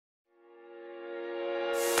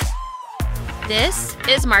This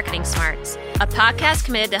is Marketing Smarts, a podcast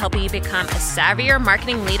committed to helping you become a savvier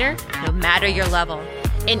marketing leader no matter your level.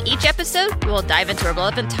 In each episode, we will dive into a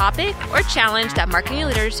relevant topic or challenge that marketing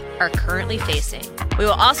leaders are currently facing. We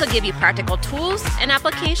will also give you practical tools and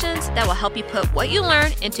applications that will help you put what you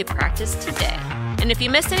learn into practice today. And if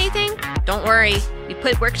you missed anything, don't worry. We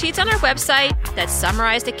put worksheets on our website that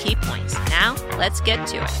summarize the key points. Now, let's get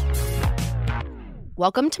to it.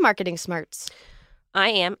 Welcome to Marketing Smarts. I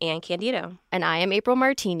am Ann Candido. And I am April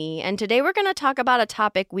Martini. And today we're going to talk about a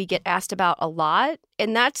topic we get asked about a lot.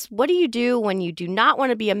 And that's, what do you do when you do not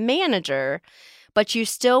want to be a manager, but you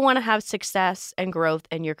still want to have success and growth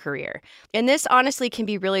in your career? And this honestly can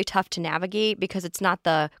be really tough to navigate because it's not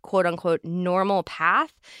the quote unquote normal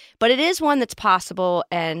path, but it is one that's possible.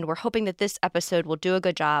 And we're hoping that this episode will do a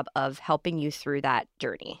good job of helping you through that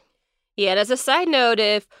journey. Yeah, and as a side note,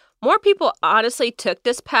 if more people honestly took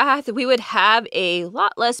this path, we would have a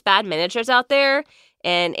lot less bad managers out there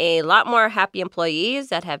and a lot more happy employees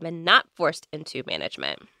that have been not forced into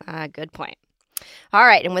management. Good point. All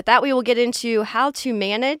right. And with that, we will get into how to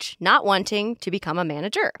manage not wanting to become a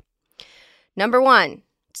manager. Number one,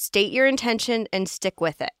 state your intention and stick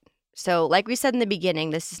with it. So like we said in the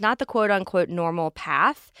beginning, this is not the quote unquote normal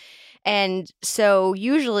path. And so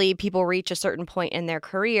usually people reach a certain point in their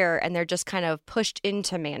career and they're just kind of pushed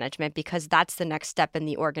into management because that's the next step in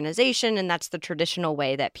the organization and that's the traditional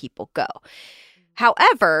way that people go.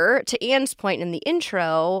 However, to Ann's point in the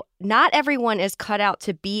intro, not everyone is cut out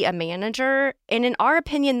to be a manager. And in our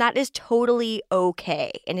opinion, that is totally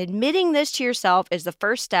okay. And admitting this to yourself is the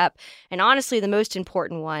first step and honestly the most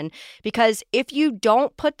important one, because if you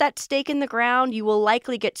don't put that stake in the ground, you will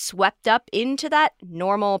likely get swept up into that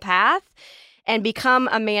normal path and become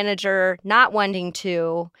a manager not wanting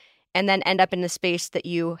to, and then end up in the space that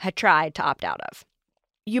you had tried to opt out of.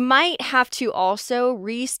 You might have to also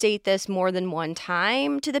restate this more than one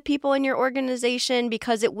time to the people in your organization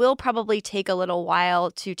because it will probably take a little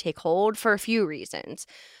while to take hold for a few reasons.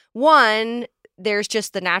 One, there's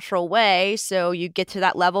just the natural way. So you get to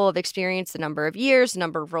that level of experience, the number of years, the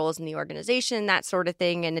number of roles in the organization, that sort of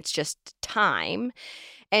thing, and it's just time.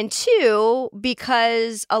 And two,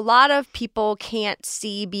 because a lot of people can't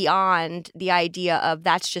see beyond the idea of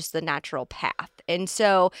that's just the natural path. And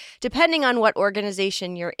so depending on what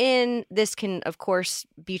organization you're in, this can, of course,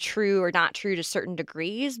 be true or not true to certain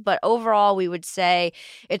degrees. But overall, we would say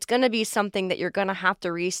it's going to be something that you're going to have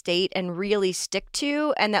to restate and really stick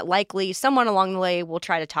to, and that likely someone along the way will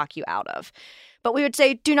try to talk you out of. But we would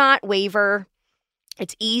say do not waver.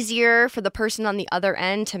 It's easier for the person on the other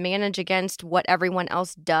end to manage against what everyone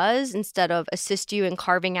else does instead of assist you in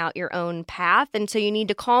carving out your own path. And so you need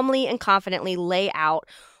to calmly and confidently lay out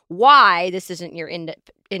why this isn't your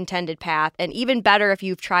intended path. And even better if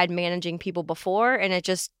you've tried managing people before and it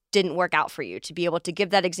just didn't work out for you, to be able to give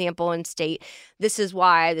that example and state, this is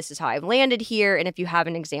why, this is how I've landed here. And if you have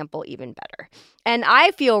an example, even better. And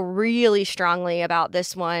I feel really strongly about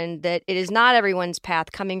this one, that it is not everyone's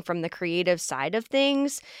path coming from the creative side of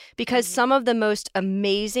things, because some of the most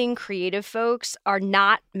amazing creative folks are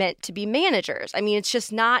not meant to be managers. I mean, it's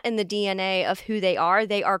just not in the DNA of who they are.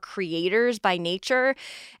 They are creators by nature.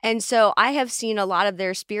 And so I have seen a lot of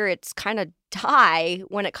their spirits kind of die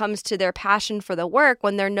when it comes to their passion for the work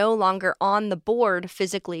when they're no longer on the board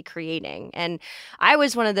physically creating. And I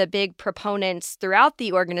was one of the big proponents throughout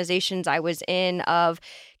the organizations I was in of,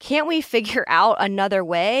 can't we figure out another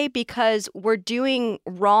way, because we're doing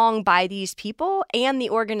wrong by these people and the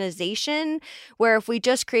organization, where if we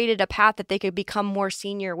just created a path that they could become more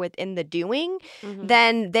senior within the doing,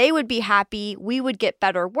 then they would be happy, we would get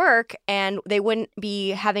better work, and they wouldn't be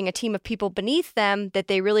having a team of people beneath them that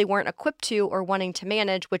they really weren't equipped to or wanting to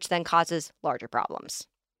manage, which then causes larger problems.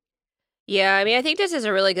 Yeah, I mean, I think this is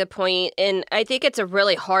a really good point, and I think it's a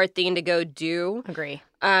really hard thing to go do. Agree.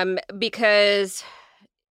 Because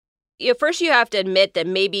first you have to admit that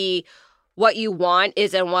maybe what you want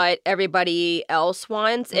isn't what everybody else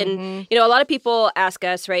wants. And, a lot of people ask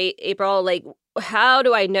us, right, April, like, how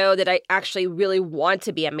do I know that I actually really want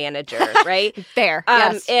to be a manager, right? Fair,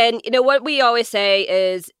 yes. And, what we always say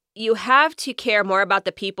is you have to care more about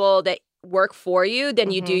the people that work for you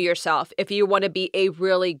than you do yourself if you want to be a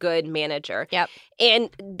really good manager. Yep. And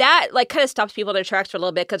that kind of stops people in their tracks for a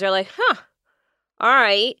little bit because they're like, all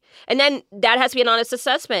right. And then that has to be an honest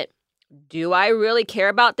assessment. Do I really care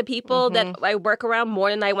about the people that I work around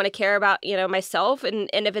more than I want to care about, myself? And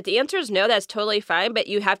if the answer is no, that's totally fine. But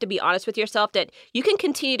you have to be honest with yourself that you can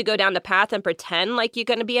continue to go down the path and pretend like you're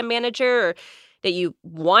going to be a manager or that you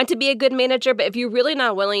want to be a good manager, but if you're really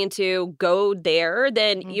not willing to go there,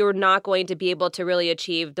 then you're not going to be able to really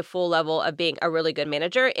achieve the full level of being a really good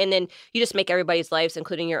manager. And then you just make everybody's lives,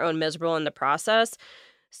 including your own, miserable in the process.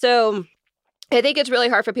 So I think it's really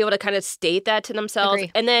hard for people to kind of state that to themselves.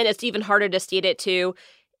 Agree. And then it's even harder to state it to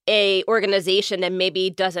a organization that maybe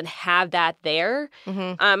doesn't have that there.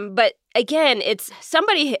 But again, it's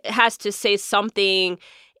somebody has to say something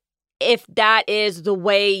if that is the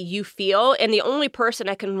way you feel. And the only person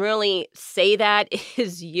that can really say that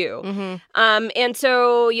is you. And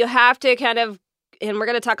so you have to kind of, and we're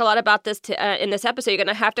going to talk a lot about this in this episode, you're going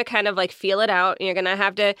to have to kind of like feel it out. And you're going to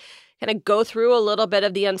have to kind of go through a little bit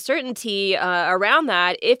of the uncertainty around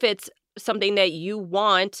that if it's something that you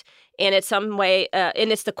want and it's some way,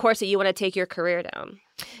 and it's the course that you want to take your career down.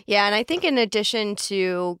 Yeah, and I think in addition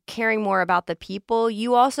to caring more about the people,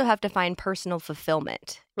 you also have to find personal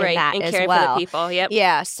fulfillment in that and as caring well. for the people. Yep.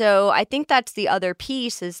 Yeah, so I think that's the other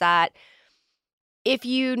piece is that if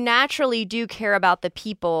you naturally do care about the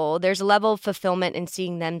people, there's a level of fulfillment in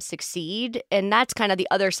seeing them succeed, and that's kind of the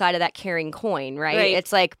other side of that caring coin, right?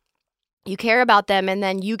 It's like you care about them and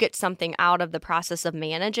then you get something out of the process of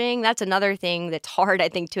managing. That's another thing that's hard, I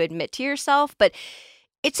think, to admit to yourself, but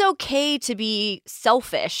it's okay to be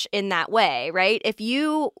selfish in that way, right? If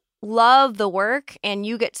you love the work and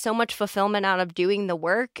you get so much fulfillment out of doing the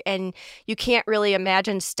work and you can't really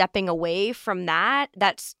imagine stepping away from that,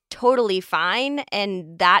 that's totally fine.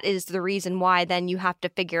 And that is the reason why then you have to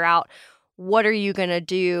figure out what are you going to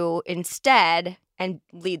do instead and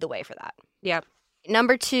lead the way for that. Yeah.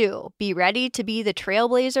 Number 2, be ready to be the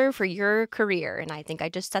trailblazer for your career. And I think I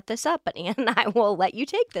just set this up, but Anne, I will let you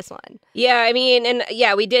take this one. Yeah, I mean, and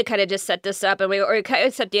yeah, we did kind of just set this up and we kind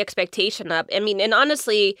of set the expectation up. I mean, and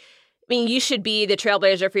honestly, you should be the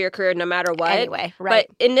trailblazer for your career no matter what. Anyway, right.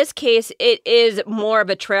 But in this case, it is more of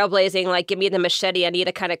a trailblazing, like give me the machete, I need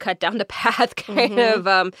to kind of cut down the path kind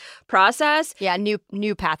of process. Yeah,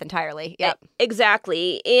 new path entirely. Yep.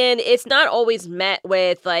 Exactly. And it's not always met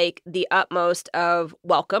with like the utmost of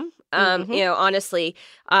welcome. You know, honestly,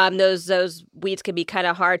 those weeds can be kind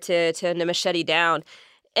of hard to machete down.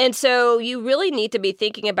 And so you really need to be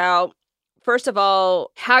thinking about, first of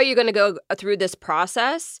all, how you're going to go through this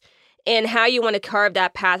process and how you want to carve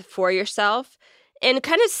that path for yourself and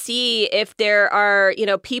kind of see if there are, you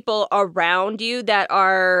know, people around you that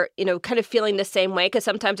are, you know, kind of feeling the same way, because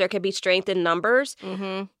sometimes there can be strength in numbers.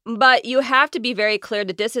 But you have to be very clear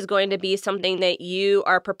that this is going to be something that you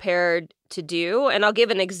are prepared to do. And I'll give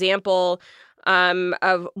an example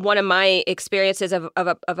of one of my experiences of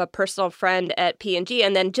a personal friend at P&G,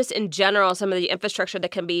 and then just in general, some of the infrastructure that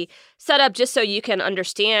can be set up just so you can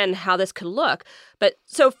understand how this could look. But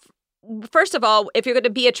so first of all, if you're going to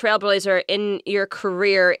be a trailblazer in your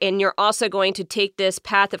career and you're also going to take this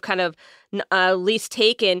path of kind of least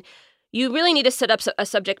taken, you really need to set up a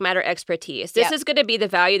subject matter expertise. This is going to be the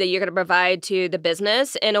value that you're going to provide to the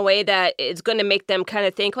business in a way that is going to make them kind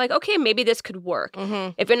of think like, okay, maybe this could work.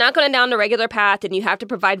 If you're not going down the regular path, then you have to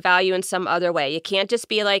provide value in some other way. You can't just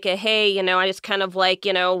be like, hey, you know, I just kind of like,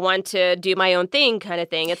 you know, want to do my own thing kind of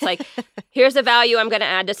thing. It's like, here's the value I'm going to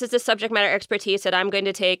add. This is the subject matter expertise that I'm going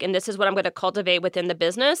to take, and this is what I'm going to cultivate within the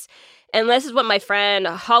business. And this is what my friend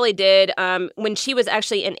Holly did when she was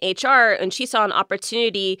actually in HR, and she saw an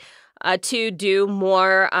opportunity to do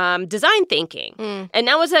more design thinking. And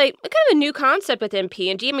that was a kind of a new concept within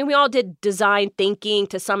P&G. I mean, we all did design thinking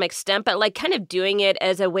to some extent, but like kind of doing it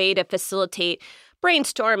as a way to facilitate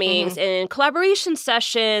brainstormings and collaboration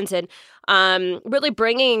sessions and really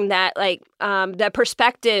bringing that like that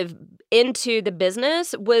perspective into the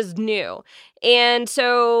business was new. And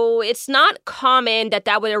so it's not common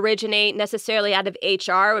that would originate necessarily out of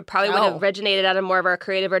HR. It probably would have originated out of more of our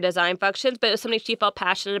creative or design functions, but it was something she felt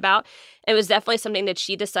passionate about. It was definitely something that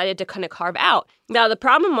she decided to kind of carve out. Now, the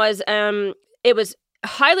problem was it was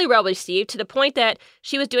highly well received to the point that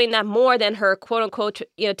she was doing that more than her quote unquote,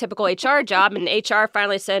 you know, typical HR job. And HR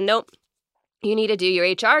finally said, nope, you need to do your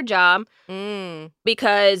HR job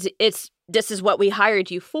because this is what we hired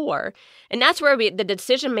you for. And that's where the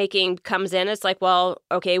decision-making comes in. It's like, well,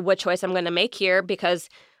 okay, what choice I'm going to make here because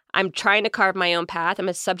I'm trying to carve my own path. I'm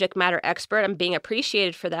a subject matter expert. I'm being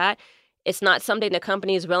appreciated for that. It's not something the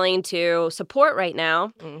company is willing to support right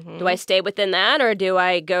now. Do I stay within that or do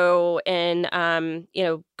I go and,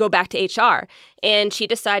 go back to HR? And she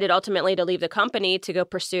decided ultimately to leave the company to go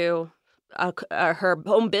pursue her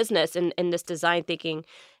own business in this design thinking.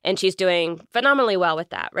 And she's doing phenomenally well with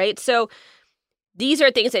that, right? So these are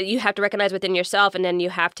things that you have to recognize within yourself, and then you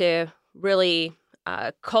have to really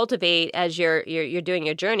cultivate as you're doing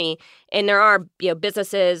your journey. And there are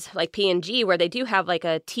businesses like P&G where they do have like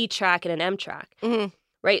a T track and an M track. Mm-hmm.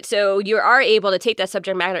 Right. So you are able to take that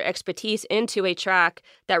subject matter expertise into a track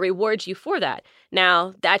that rewards you for that.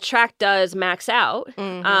 Now, that track does max out,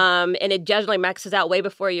 and it generally maxes out way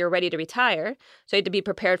before you're ready to retire. So you have to be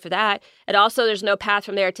prepared for that. And also, there's no path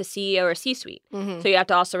from there to CEO or C-suite. So you have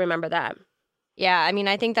to also remember that. Yeah, I mean,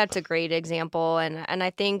 I think that's a great example. And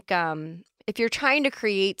I think if you're trying to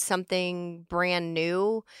create something brand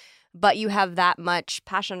new, but you have that much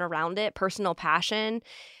passion around it, personal passion,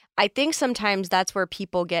 I think sometimes that's where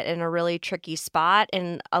people get in a really tricky spot,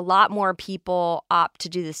 and a lot more people opt to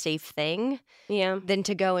do the safe thing than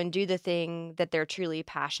to go and do the thing that they're truly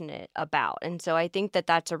passionate about. And so I think that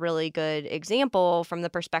that's a really good example from the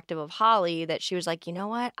perspective of Holly, that she was like, you know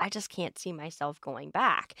what, I just can't see myself going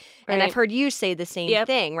back. Right. And I've heard you say the same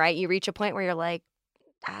thing, right? You reach a point where you're like,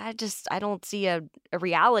 I don't see a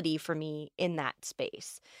reality for me in that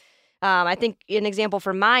space. I think an example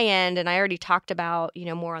from my end, and I already talked about,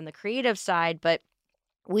 more on the creative side, but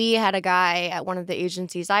we had a guy at one of the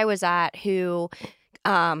agencies I was at who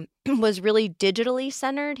was really digitally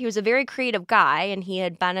centered. He was a very creative guy, and he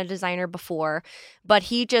had been a designer before, but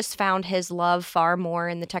he just found his love far more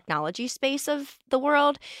in the technology space of the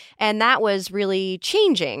world. And that was really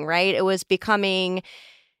changing, right? It was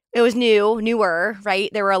newer, right?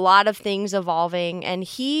 There were a lot of things evolving, and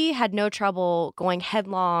he had no trouble going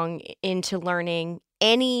headlong into learning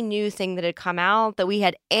any new thing that had come out that we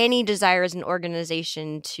had any desire as an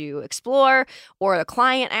organization to explore or the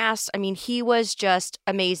client asked. I mean, he was just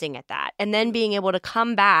amazing at that. And then being able to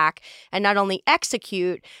come back and not only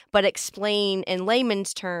execute, but explain in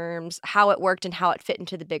layman's terms how it worked and how it fit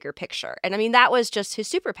into the bigger picture. And I mean, that was just his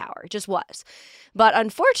superpower. It just was. But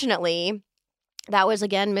unfortunately, that was,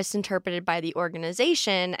 again, misinterpreted by the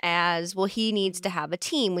organization as, well, he needs to have a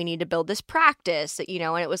team. We need to build this practice, and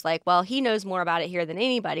it was like, well, he knows more about it here than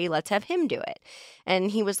anybody. Let's have him do it. And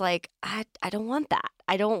he was like, I don't want that.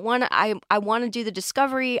 I don't want to, I want to do the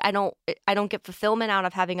discovery. I don't get fulfillment out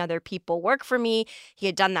of having other people work for me. He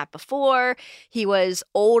had done that before. He was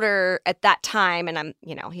older at that time, and I'm,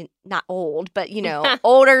 he's not old, but,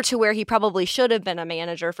 older to where he probably should have been a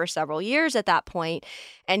manager for several years at that point.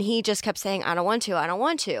 And he just kept saying, I don't want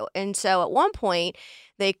to. And so at one point,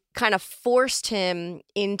 they kind of forced him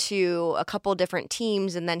into a couple different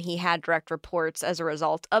teams, and then he had direct reports as a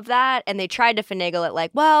result of that. And they tried to finagle it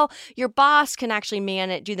like, well, your boss can actually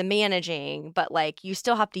do the managing, but like you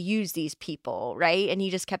still have to use these people, right? And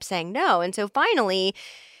he just kept saying no. And so finally,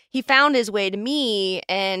 he found his way to me,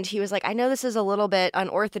 and he was like, I know this is a little bit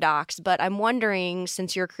unorthodox, but I'm wondering,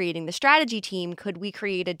 since you're creating the strategy team, could we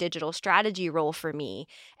create a digital strategy role for me?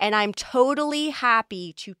 And I'm totally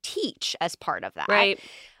happy to teach as part of that. Right.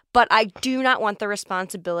 But I do not want the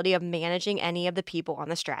responsibility of managing any of the people on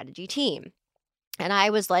the strategy team. And I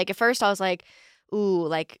was like, at first I was like, ooh,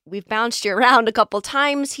 like we've bounced you around a couple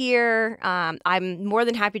times here. I'm more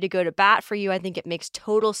than happy to go to bat for you. I think it makes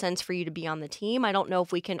total sense for you to be on the team. I don't know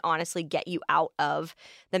if we can honestly get you out of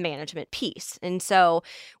the management piece. And so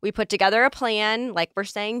we put together a plan, like we're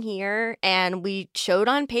saying here, and we showed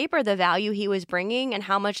on paper the value he was bringing and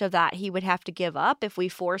how much of that he would have to give up if we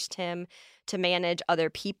forced him to manage other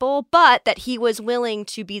people, but that he was willing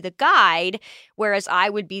to be the guide, whereas I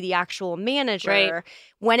would be the actual manager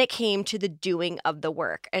when it came to the doing of the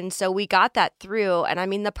work. And so we got that through. And I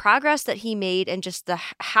mean, the progress that he made and just the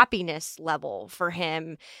happiness level for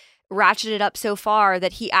him ratcheted up so far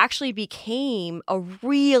that he actually became a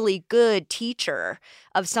really good teacher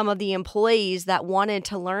of some of the employees that wanted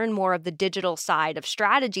to learn more of the digital side of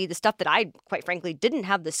strategy, the stuff that I, quite frankly, didn't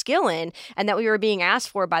have the skill in, and that we were being asked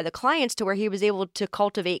for by the clients, to where he was able to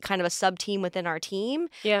cultivate kind of a sub-team within our team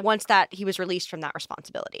once that he was released from that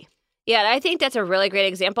responsibility. Yeah, I think that's a really great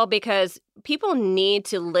example, because people need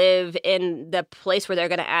to live in the place where they're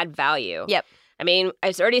going to add value. Yep. I mean,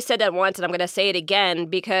 I've already said that once, and I'm going to say it again,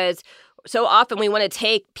 because so often we want to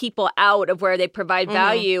take people out of where they provide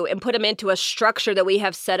value and put them into a structure that we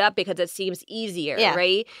have set up because it seems easier,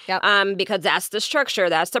 right? Yep. Because that's the structure,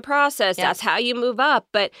 that's the process, that's how you move up.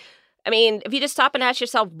 But I mean, if you just stop and ask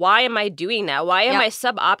yourself, why am I doing that? Why am I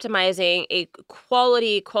sub-optimizing a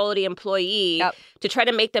quality employee to try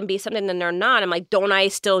to make them be something that they're not? I'm like, don't I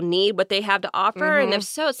still need what they have to offer? And if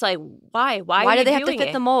so, it's like, why? Why do they have to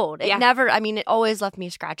fit the mold? It never, I mean, it always left me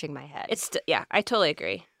scratching my head. I totally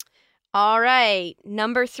agree. All right.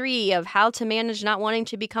 Number 3 of how to manage not wanting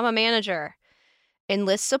to become a manager.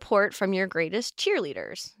 Enlist support from your greatest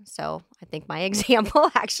cheerleaders. So I think my example,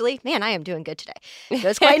 actually, man, I am doing good today. It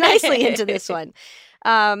goes quite nicely into this one.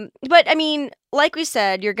 But I mean, like we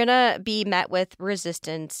said, you're going to be met with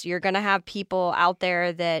resistance. You're going to have people out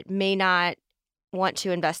there that may not want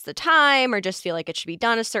to invest the time or just feel like it should be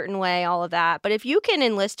done a certain way, all of that. But if you can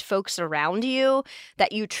enlist folks around you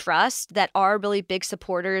that you trust, that are really big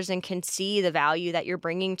supporters and can see the value that you're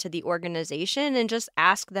bringing to the organization, and just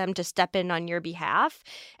ask them to step in on your behalf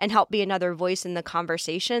and help be another voice in the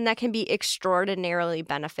conversation, that can be extraordinarily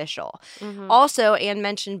beneficial. Also, Anne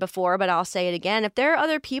mentioned before, but I'll say it again, if there are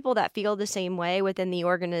other people that feel the same way within the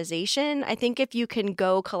organization, I think if you can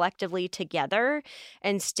go collectively together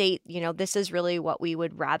and state, this is really what we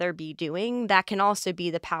would rather be doing, that can also be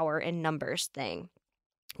the power in numbers thing.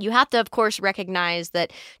 You have to, of course, recognize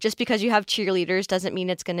that just because you have cheerleaders doesn't mean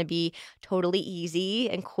it's going to be totally easy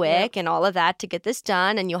and quick and all of that to get this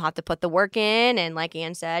done. And you'll have to put the work in. And like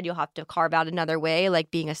Anne said, you'll have to carve out another way, like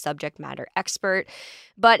being a subject matter expert.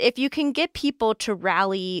 But if you can get people to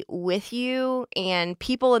rally with you, and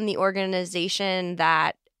people in the organization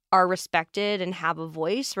that are respected and have a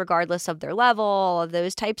voice, regardless of their level, all of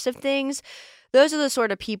those types of things, those are the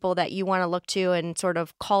sort of people that you want to look to and sort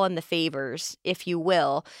of call in the favors, if you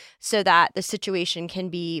will, so that the situation can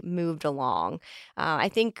be moved along. I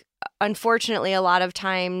think, unfortunately, a lot of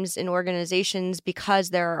times in organizations,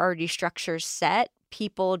 because there are already structures set,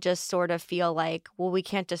 people just sort of feel like, well, we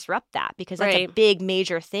can't disrupt that because that's a big,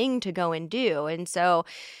 major thing to go and do. And so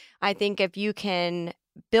I think if you can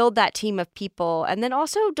build that team of people, and then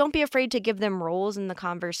also don't be afraid to give them roles in the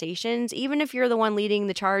conversations, even if you're the one leading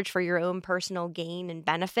the charge for your own personal gain and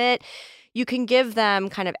benefit, you can give them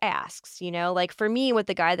kind of asks, like for me with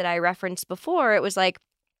the guy that I referenced before, it was like,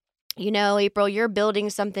 April, you're building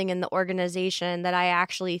something in the organization that I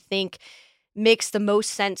actually think makes the most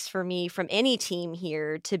sense for me from any team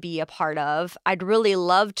here to be a part of. I'd really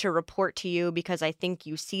love to report to you because I think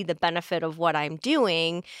you see the benefit of what I'm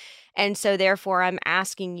doing. And so therefore, I'm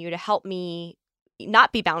asking you to help me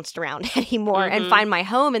not be bounced around anymore and find my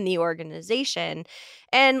home in the organization.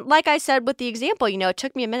 And like I said with the example, it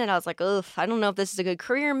took me a minute. I was like, ugh, I don't know if this is a good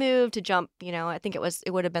career move to jump. I think it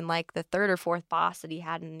would have been like the third or fourth boss that he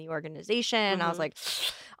had in the organization. I was like,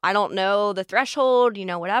 I don't know the threshold,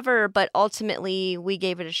 whatever. But ultimately, we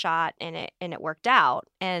gave it a shot and it worked out.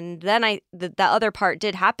 And then the other part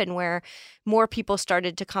did happen where more people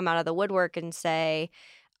started to come out of the woodwork and say,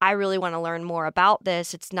 I really want to learn more about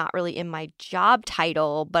this. It's not really in my job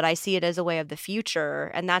title, but I see it as a way of the future.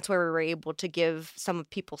 And that's where we were able to give some of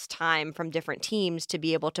people's time from different teams to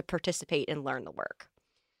be able to participate and learn the work.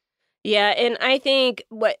 Yeah, and I think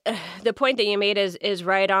what the point that you made is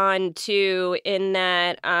right on too, in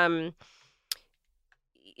that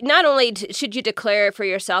not only should you declare it for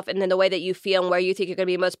yourself and then the way that you feel and where you think you're going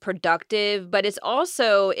to be most productive, but it's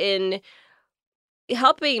also in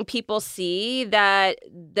helping people see that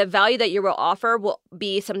the value that you will offer will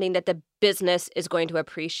be something that the business is going to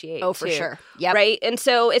appreciate. Oh, for too, sure. Yep. Right. And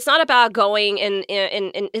so it's not about going and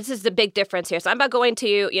this is the big difference here. It's not about going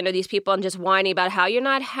to, these people and just whining about how you're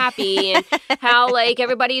not happy and how like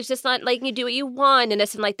everybody's just not letting you do what you want and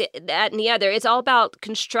this and like that and the other. It's all about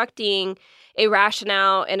constructing a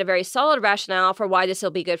rationale and a very solid rationale for why this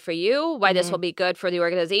will be good for you, why this will be good for the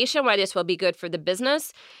organization, why this will be good for the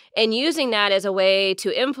business, and using that as a way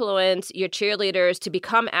to influence your cheerleaders to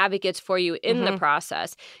become advocates for you in the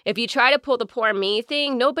process. If you try to pull the poor me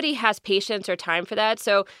thing, nobody has patience or time for that.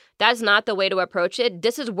 So that's not the way to approach it.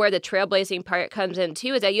 This is where the trailblazing part comes in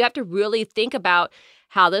too, is that you have to really think about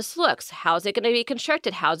how this looks. How's it going to be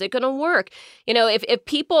constructed? How's it going to work? If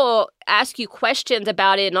people ask you questions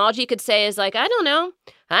about it and all you could say is like, I don't know.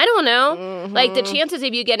 Like the chances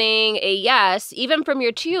of you getting a yes, even from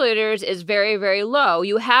your cheerleaders, is very, very low.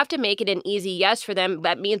 You have to make it an easy yes for them.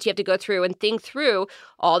 That means you have to go through and think through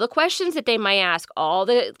all the questions that they might ask, all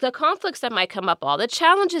the conflicts that might come up, all the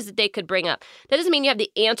challenges that they could bring up. That doesn't mean you have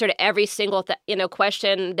the answer to every single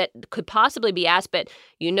question that could possibly be asked, but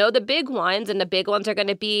the big ones, and the big ones are going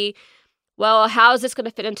to be, well, how is this going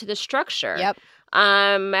to fit into the structure? Yep.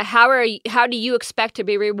 How do you expect to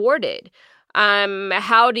be rewarded?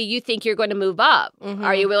 How do you think you're going to move up?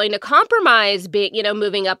 Are you willing to compromise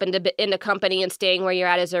moving up in the company and staying where you're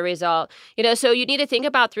at as a result? So you need to think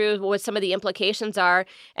about through what some of the implications are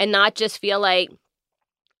and not just feel like,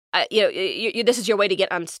 this is your way to get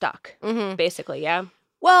unstuck, basically. Yeah.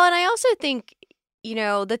 Well, and I also think,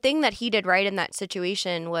 the thing that he did right in that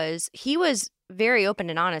situation was he was very open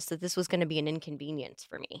and honest that this was going to be an inconvenience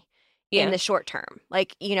for me. In the short term.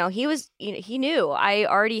 Like, he knew I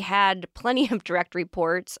already had plenty of direct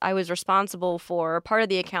reports. I was responsible for part of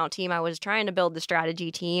the account team. I was trying to build the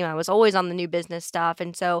strategy team. I was always on the new business stuff.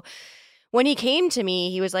 And so when he came to me,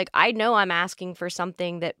 he was like, I know I'm asking for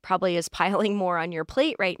something that probably is piling more on your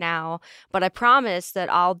plate right now, but I promise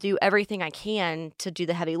that I'll do everything I can to do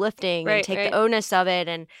the heavy lifting and take the onus of it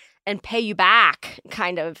and pay you back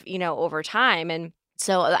kind of, over time. And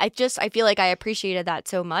so I feel like I appreciated that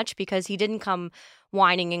so much because he didn't come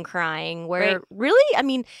whining and crying where really, I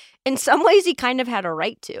mean, in some ways he kind of had a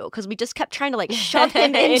right to because we just kept trying to like shove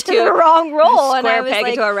him into the wrong role. And I was peg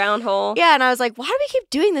into a round hole. Yeah. And I was like, why do we keep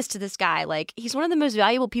doing this to this guy? Like, he's one of the most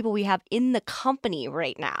valuable people we have in the company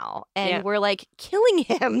right now. And we're like killing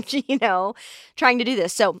him, trying to do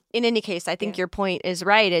this. So in any case, I think your point is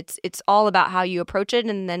right. It's all about how you approach it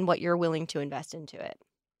and then what you're willing to invest into it.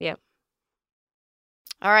 Yeah.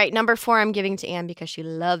 All right, number 4 I'm giving to Anne because she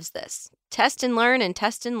loves this. Test and learn and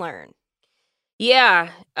test and learn.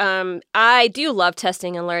 Yeah, I do love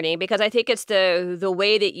testing and learning because I think it's the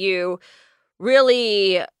way that you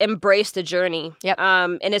really embrace the journey. Yep.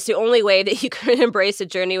 And it's the only way that you can embrace the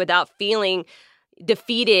journey without feeling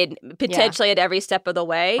defeated potentially at every step of the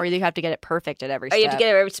way. Or you have to get it perfect at every step. You have to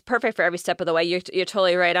get it perfect for every step of the way. You're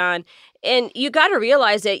totally right on. And you got to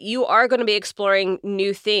realize that you are going to be exploring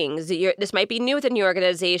new things. This might be new within your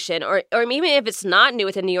organization, or even if it's not new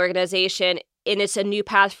within the organization and it's a new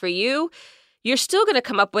path for you, you're still going to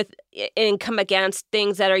come up with and come against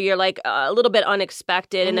things that are you're like a little bit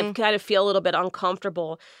unexpected and kind of feel a little bit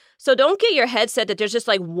uncomfortable. So don't get your head set that there's just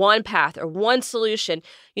like one path or one solution.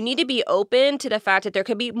 You need to be open to the fact that there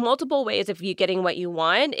could be multiple ways of you getting what you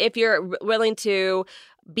want if you're willing to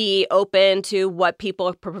be open to what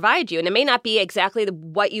people provide you. And it may not be exactly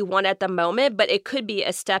what you want at the moment, but it could be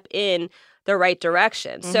a step in the right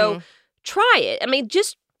direction. So try it. I mean,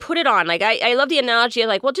 just put it on. Like I love the analogy of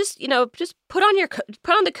like, well, just put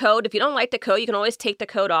on the coat. If you don't like the coat, you can always take the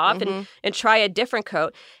coat off and try a different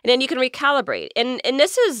coat, and then you can recalibrate. And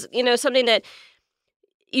this is something that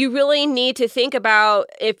you really need to think about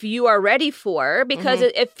if you are ready for, because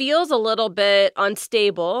it feels a little bit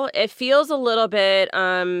unstable. It feels a little bit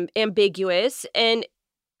ambiguous, and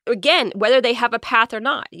again, whether they have a path or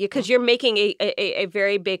not, because you're making a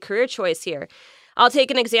very big career choice here. I'll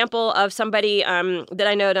take an example of somebody that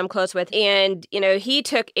I know that I'm close with, and he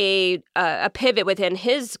took a pivot within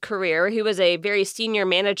his career. He was a very senior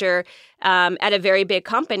manager at a very big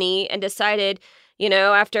company, and decided,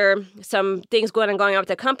 after some things going on with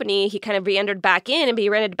the company, he kind of re-entered back in, and he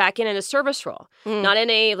re-entered back in a service role, not in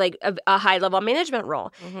a high level management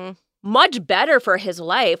role. Much better for his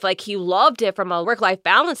life. Like, he loved it from a work-life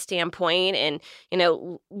balance standpoint, and,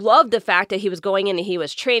 loved the fact that he was going in and he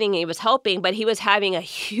was training and he was helping, but he was having a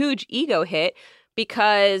huge ego hit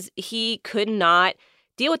because he could not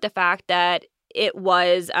deal with the fact that it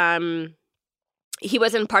was, he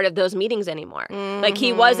wasn't part of those meetings anymore. Like,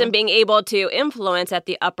 he wasn't being able to influence at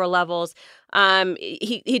the upper levels.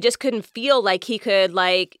 He just couldn't feel like he could,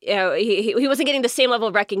 he wasn't getting the same level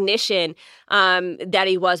of recognition that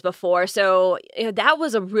he was before. So that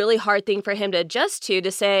was a really hard thing for him to adjust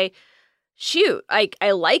to say, shoot,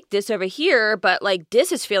 I like this over here, but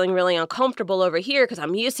this is feeling really uncomfortable over here because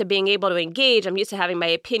I'm used to being able to engage. I'm used to having my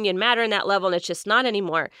opinion matter in that level, and it's just not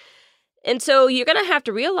anymore. And so you're going to have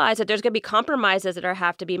to realize that there's going to be compromises that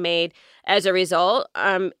have to be made as a result,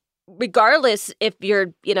 regardless if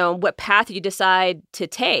you're, what path you decide to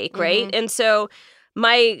take, right? And so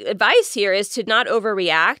my advice here is to not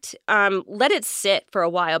overreact. Let it sit for a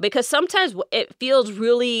while, because sometimes it feels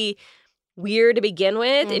really weird to begin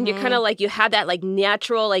with, and you're kind of you have that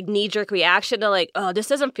natural knee-jerk reaction to oh, this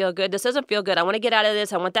doesn't feel good. This doesn't feel good. I want to get out of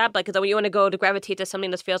this. I want that, because you want to go to gravitate to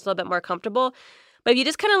something that feels a little bit more comfortable. But if you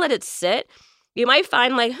just kind of let it sit, you might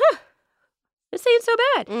find this ain't so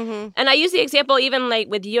bad. And I use the example even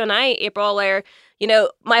with you and I, April, where,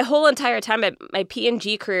 my whole entire time at my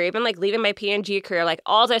P&G career, even leaving my P&G career,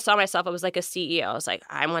 all I saw myself, I was like a CEO. I was like,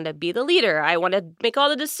 I want to be the leader. I want to make all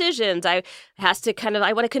the decisions. I want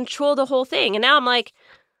to control the whole thing. And now I'm like,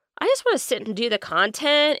 I just want to sit and do the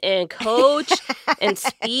content and coach and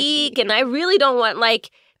speak. And I really don't want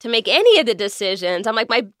to make any of the decisions. I'm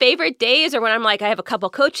my favorite days are when I'm I have a couple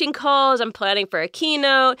coaching calls, I'm planning for a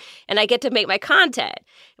keynote, and I get to make my content.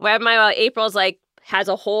 Where my April's has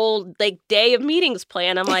a whole day of meetings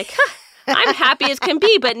planned. I'm I'm happy as can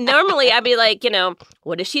be. But normally I'd be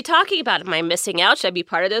what is she talking about? Am I missing out? Should I be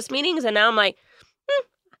part of those meetings? And now I'm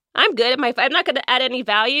I'm good. If I'm not going to add any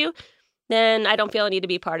value, then I don't feel I need to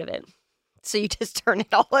be part of it. So you just turn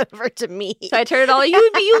it all over to me. So I turn it all, you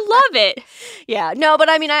love it. Yeah. No, but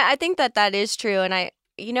I mean, I think that is true. And I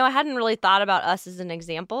hadn't really thought about us as an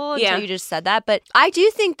example until you just said that. But I do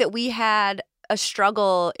think that we had a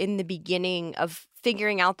struggle in the beginning of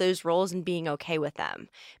figuring out those roles and being okay with them.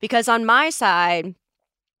 Because on my side,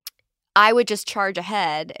 I would just charge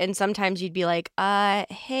ahead, and sometimes you'd be like,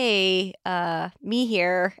 hey, me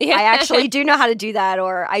here. Yeah. I actually do know how to do that,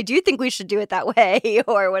 or I do think we should do it that way,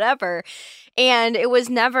 or whatever. And it was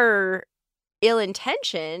never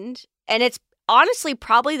ill-intentioned. And it's honestly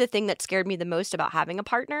probably the thing that scared me the most about having a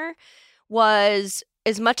partner was,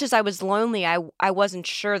 as much as I was lonely, I wasn't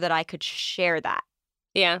sure that I could share that.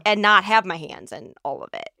 Yeah. And not have my hands in all of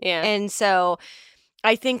it. Yeah. And so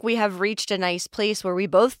I think we have reached a nice place where we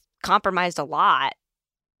both compromised a lot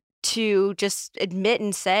to just admit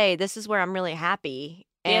and say, this is where I'm really happy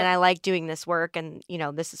and I like doing this work, and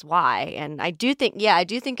this is why. And I do think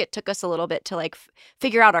it took us a little bit to like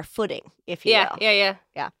figure out our footing, if you will. Yeah.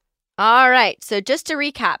 All right, so just to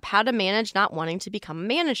recap, how to manage not wanting to become a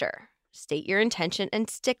manager. State your intention and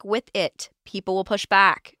stick with it. People will push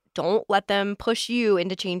back. Don't let them push you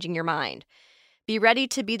into changing your mind. Be ready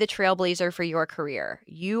to be the trailblazer for your career.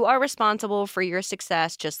 You are responsible for your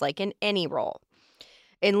success, just like in any role.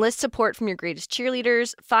 Enlist support from your greatest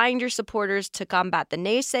cheerleaders. Find your supporters to combat the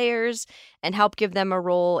naysayers and help give them a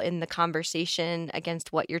role in the conversation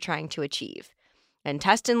against what you're trying to achieve. And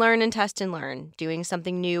test and learn and test and learn. Doing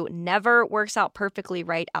something new never works out perfectly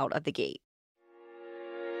right out of the gate.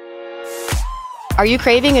 Are you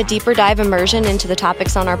craving a deeper dive immersion into the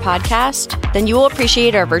topics on our podcast? Then you will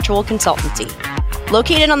appreciate our virtual consultancy.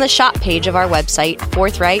 Located on the shop page of our website,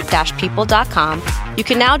 forthright-people.com, you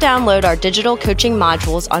can now download our digital coaching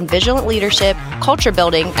modules on vigilant leadership, culture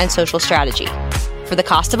building, and social strategy. For the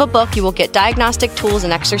cost of a book, you will get diagnostic tools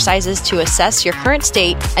and exercises to assess your current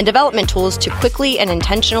state and development tools to quickly and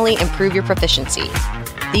intentionally improve your proficiency.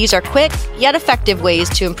 These are quick, yet effective ways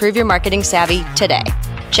to improve your marketing savvy today.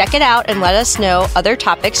 Check it out and let us know other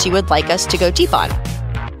topics you would like us to go deep on.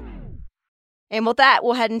 And with that,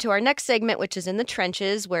 we'll head into our next segment, which is In the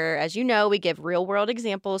Trenches, where, as you know, we give real-world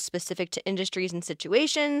examples specific to industries and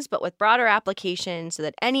situations, but with broader applications so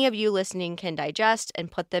that any of you listening can digest and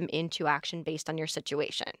put them into action based on your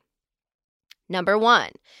situation. Number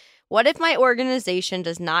 1, what if my organization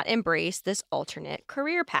does not embrace this alternate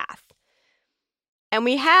career path? And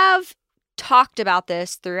we have talked about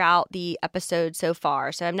this throughout the episode so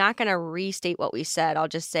far, so I'm not going to restate what we said. I'll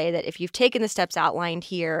just say that if you've taken the steps outlined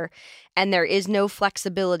here and there is no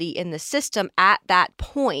flexibility in the system at that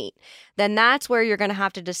point, then that's where you're going to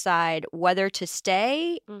have to decide whether to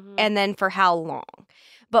stay and then for how long.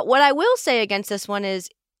 But what I will say against this one is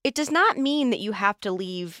it does not mean that you have to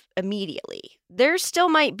leave immediately. There still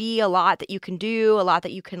might be a lot that you can do, a lot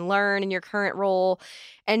that you can learn in your current role.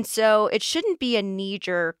 And so it shouldn't be a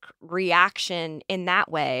knee-jerk reaction in that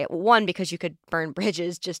way. One, because you could burn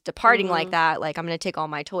bridges just departing like that, like I'm going to take all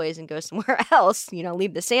my toys and go somewhere else,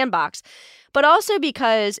 leave the sandbox. But also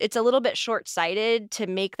because it's a little bit short-sighted to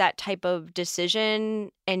make that type of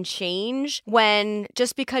decision and change when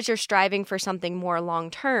just because you're striving for something more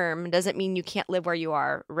long-term doesn't mean you can't live where you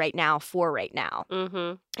are right now for right now.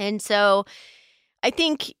 And so I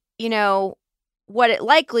think, what it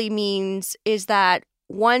likely means is that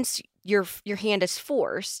once your hand is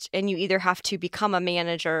forced and you either have to become a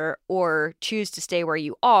manager or choose to stay where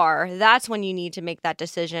you are, that's when you need to make that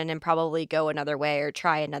decision and probably go another way or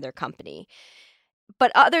try another company.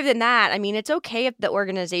 But other than that, I mean, it's okay if the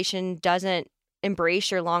organization doesn't embrace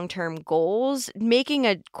your long-term goals. Making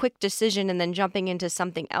a quick decision and then jumping into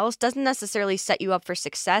something else doesn't necessarily set you up for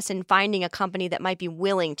success in finding a company that might be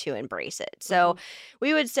willing to embrace it. So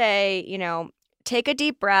we would say, take a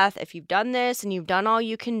deep breath. If you've done this and you've done all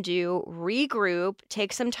you can do, regroup,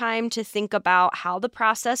 take some time to think about how the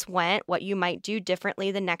process went, what you might do differently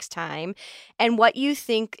the next time, and what you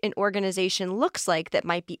think an organization looks like that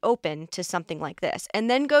might be open to something like this. And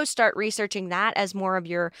then go start researching that as more of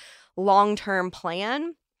your long-term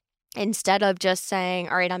plan instead of just saying,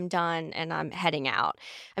 all right, I'm done and I'm heading out.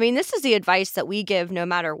 I mean, this is the advice that we give no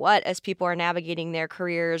matter what as people are navigating their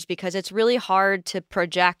careers, because it's really hard to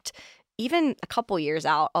project even a couple years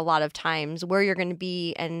out a lot of times where you're going to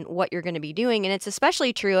be and what you're going to be doing. And it's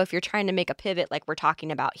especially true if you're trying to make a pivot like we're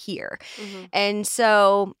talking about here. And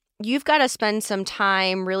so you've got to spend some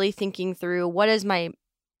time really thinking through what is my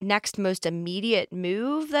next most immediate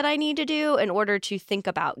move that I need to do in order to think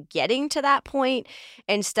about getting to that point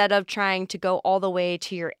instead of trying to go all the way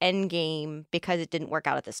to your end game because it didn't work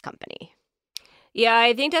out at this company. Yeah,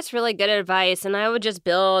 I think that's really good advice. And I would just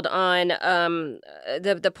build on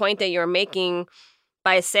the point that you're making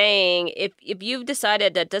by saying if you've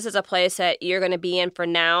decided that this is a place that you're going to be in for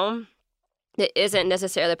now, that isn't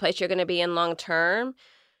necessarily the place you're going to be in long term,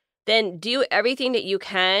 then do everything that you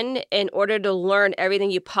can in order to learn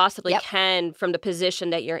everything you possibly can from the position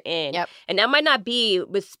that you're in. And that might not be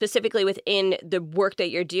specifically within the work that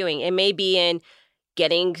you're doing. It may be in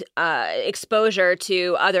getting exposure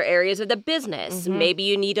to other areas of the business. Maybe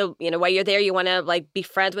you need to, while you're there, you want to like be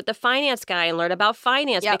friends with the finance guy and learn about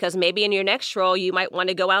finance because maybe in your next role, you might want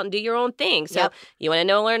to go out and do your own thing. So you want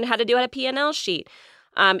to learn how to do a P&L sheet.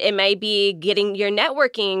 It may be getting your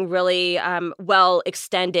networking really well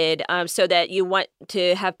extended so that you want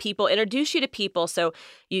to have people introduce you to people so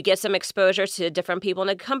you get some exposure to different people in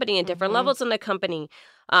the company and different levels in the company.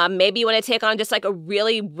 Maybe you want to take on just like a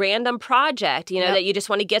really random project, that you just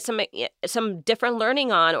want to get some different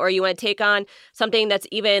learning on, or you want to take on something that's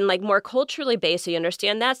even like more culturally based so you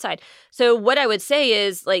understand that side. So what I would say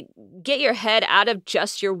is like get your head out of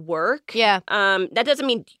just your work. Yeah. That doesn't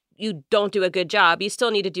mean you don't do a good job. You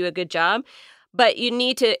still need to do a good job, but you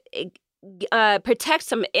need to protect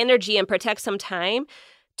some energy and protect some time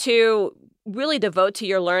to really devote to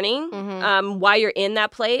your learning while you're in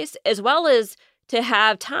that place, as well as to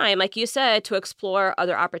have time, like you said, to explore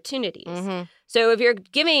other opportunities. So if you're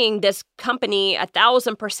giving this company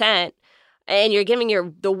 1,000% and you're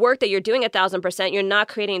giving the work that you're doing 1,000%, you're not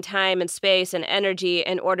creating time and space and energy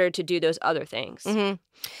in order to do those other things.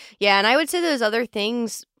 Yeah, and I would say those other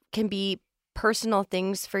things can be personal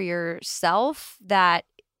things for yourself that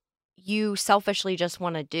you selfishly just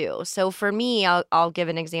want to do. So for me, I'll give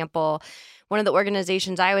an example. One of the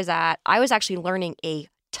organizations I was at, I was actually learning a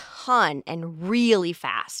ton and really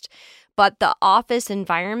fast, but the office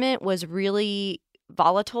environment was really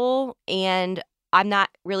volatile, and I'm not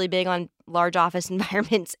really big on large office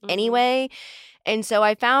environments anyway. And so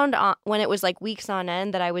I found when it was like weeks on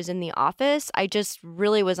end that I was in the office, I just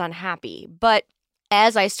really was unhappy. But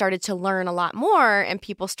as I started to learn a lot more and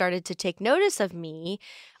people started to take notice of me,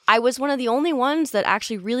 I was one of the only ones that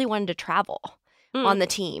actually really wanted to travel on the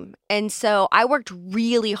team. And so I worked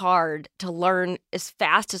really hard to learn as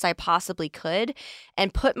fast as I possibly could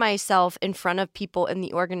and put myself in front of people in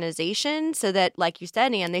the organization so that, like you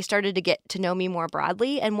said, Ann, they started to get to know me more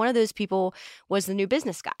broadly. And one of those people was the new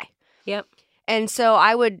business guy. Yep. And so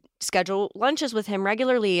I would schedule lunches with him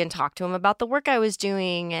regularly and talk to him about the work I was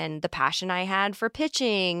doing and the passion I had for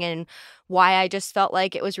pitching and why I just felt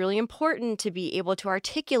like it was really important to be able to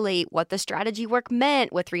articulate what the strategy work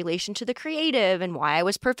meant with relation to the creative and why I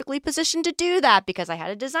was perfectly positioned to do that because I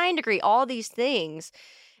had a design degree, all these things.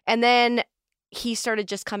 And then he started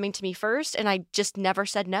just coming to me first, and I just never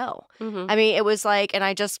said no. I mean, it was like, and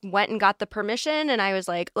I just went and got the permission, and I was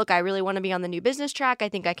like, look, I really want to be on the new business track. I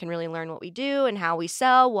think I can really learn what we do and how we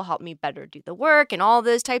sell will help me better do the work and all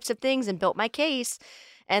those types of things, and built my case.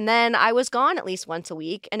 And then I was gone at least once a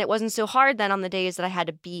week, and it wasn't so hard then on the days that I had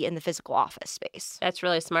to be in the physical office space. That's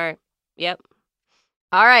really smart. Yep.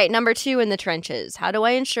 All right, number 2 in the trenches. How do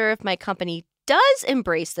I ensure if my company does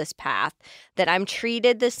embrace this path that I'm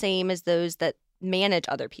treated the same as those that manage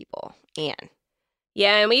other people? Ann.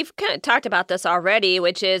 Yeah, and we've kind of talked about this already,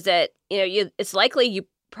 which is that, it's likely you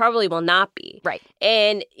probably will not be. Right.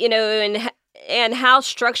 And, and how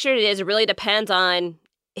structured it is, it really depends on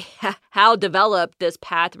how developed this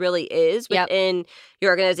path really is within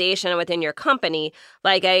your organization and within your company.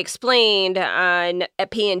 Like I explained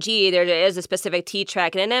at P&G, there is a specific T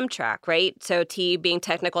track and an M track, right? So T being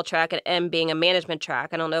technical track and M being a management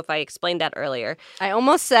track. I don't know if I explained that earlier. I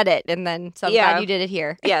almost said it, and then so I'm glad you did it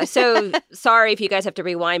here. Yeah, so sorry if you guys have to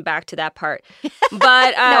rewind back to that part.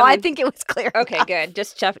 But no, I think it was clear. Okay, good.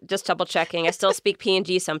 Just double checking. I still speak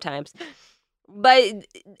P&G sometimes. But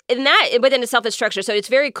in that, within itself is structure. So it's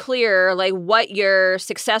very clear, like, what your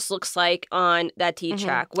success looks like on that T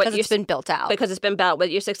track. Because it's been built out. Because it's been built, what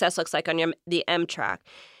your success looks like on the M track.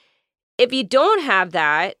 If you don't have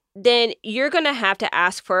that, then you're going to have to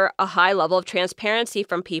ask for a high level of transparency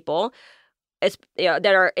from people that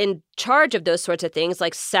are in charge of those sorts of things,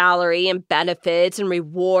 like salary and benefits and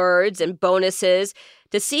rewards and bonuses,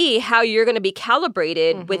 to see how you're going to be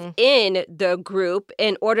calibrated within the group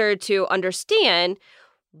in order to understand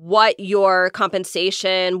what your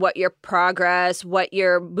compensation, what your progress, what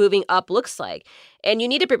your moving up looks like. And you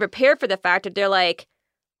need to be prepared for the fact that they're like,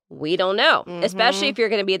 we don't know, especially if you're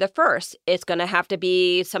going to be the first. It's going to have to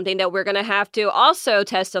be something that we're going to have to also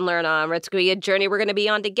test and learn on. It's going to be a journey we're going to be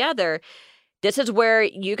on together. This is where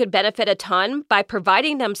you could benefit a ton by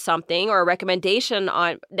providing them something or a recommendation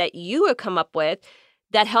on that you have come up with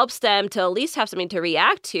that helps them to at least have something to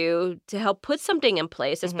react to help put something in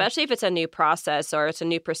place, especially if it's a new process or it's a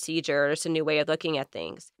new procedure or it's a new way of looking at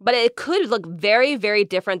things. But it could look very, very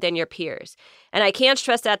different than your peers. And I can't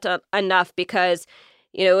stress that enough because,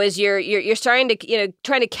 as you're starting to,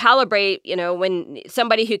 trying to calibrate, when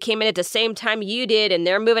somebody who came in at the same time you did and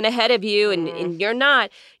they're moving ahead of you and you're not,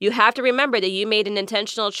 you have to remember that you made an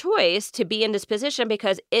intentional choice to be in this position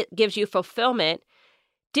because it gives you fulfillment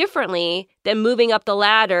differently than moving up the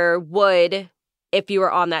ladder would if you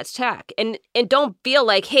were on that track. And don't feel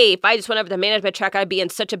like, hey, if I just went over the management track, I'd be in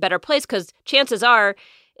such a better place, because chances are,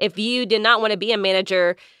 if you did not want to be a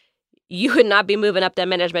manager, you would not be moving up that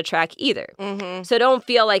management track either. Mm-hmm. So don't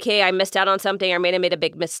feel like, hey, I missed out on something or made a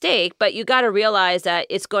big mistake. But you got to realize that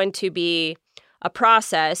it's going to be a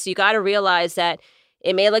process. You got to realize that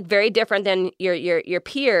it may look very different than your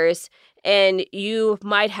peers, and you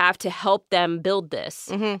might have to help them build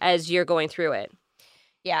this as you're going through it.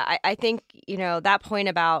 Yeah, I think, that point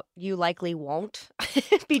about you likely won't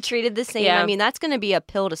be treated the same. Yeah. I mean, that's going to be a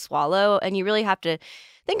pill to swallow, and you really have to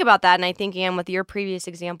think about that. And I think, Anne, with your previous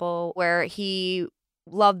example where he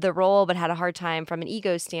loved the role but had a hard time from an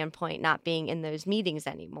ego standpoint not being in those meetings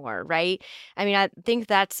anymore, right? I mean, I think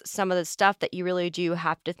that's some of the stuff that you really do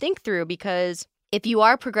have to think through, because if you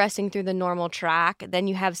are progressing through the normal track, then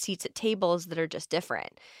you have seats at tables that are just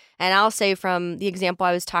different. And I'll say, from the example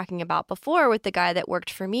I was talking about before with the guy that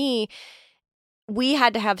worked for me, we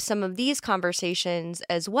had to have some of these conversations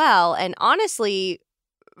as well. And honestly,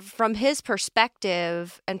 from his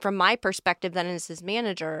perspective and from my perspective then as his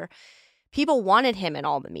manager, people wanted him in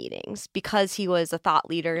all the meetings because he was a thought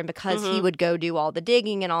leader and because he would go do all the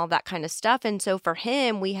digging and all that kind of stuff. And so for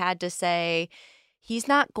him, we had to say, he's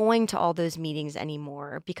not going to all those meetings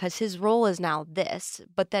anymore because his role is now this.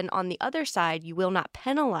 But then on the other side, you will not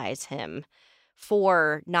penalize him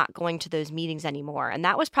for not going to those meetings anymore. And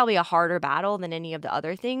that was probably a harder battle than any of the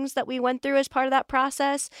other things that we went through as part of that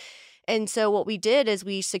process. And so what we did is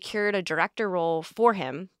we secured a director role for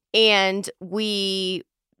him, and we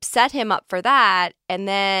set him up for that. And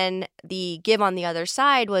then the give on the other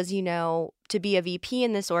side was, to be a VP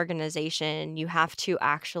in this organization, you have to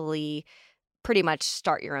actually pretty much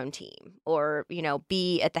start your own team or,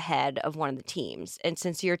 be at the head of one of the teams. And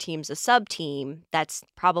since your team's a sub team, that's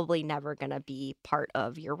probably never going to be part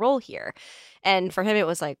of your role here. And for him, it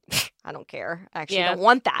was like, I don't care. I actually don't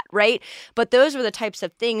want that, right? But those were the types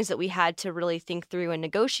of things that we had to really think through and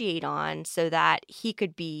negotiate on so that he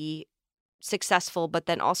could be successful, but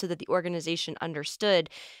then also that the organization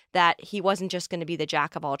understood that he wasn't just going to be the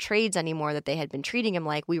jack of all trades anymore, that they had been treating him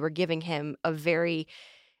like. We were giving him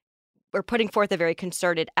we're putting forth a very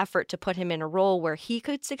concerted effort to put him in a role where he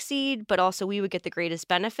could succeed, but also we would get the greatest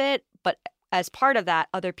benefit. But as part of that,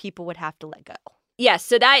 other people would have to let go. Yes,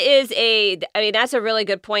 so that's a really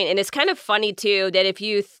good point. And it's kind of funny, too, that if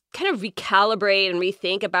you kind of recalibrate and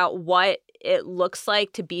rethink about what it looks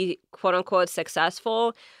like to be, quote unquote,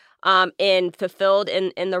 successful and fulfilled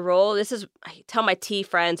in the role. I tell my T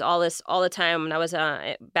friends all the time when I was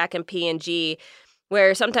back in P&G,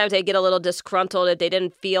 where sometimes they get a little disgruntled if they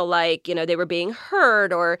didn't feel like, they were being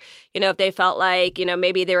heard, or, if they felt like,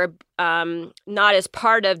 maybe they were not as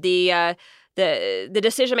part of the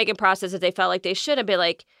decision-making process as they felt like they should have. Be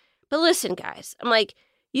like, but listen, guys, I'm like,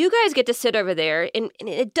 you guys get to sit over there, and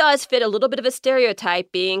it does fit a little bit of a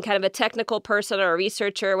stereotype, being kind of a technical person or a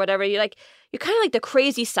researcher or whatever. You're kind of like the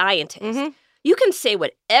crazy scientist. Mm-hmm. You can say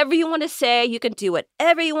whatever you want to say. You can do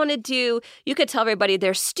whatever you want to do. You can tell everybody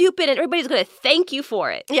they're stupid, and everybody's going to thank you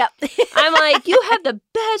for it. Yep. I'm like, you have the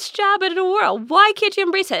best job in the world. Why can't you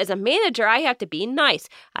embrace that? As a manager, I have to be nice.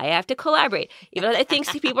 I have to collaborate. Even though I think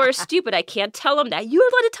people are stupid, I can't tell them that. You're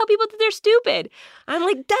allowed to tell people that they're stupid. I'm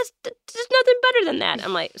like, there's nothing better than that.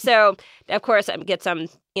 I'm like, so of course I get some,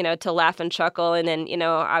 to laugh and chuckle, and then,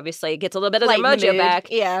 obviously it gets a little bit of their mojo back.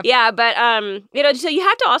 Yeah. Yeah, but, so you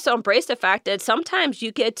have to also embrace the fact that sometimes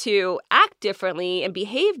you get to act differently and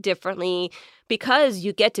behave differently because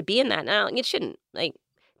you get to be in that. Now, you shouldn't,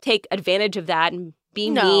 take advantage of that and be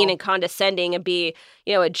mean and condescending and be,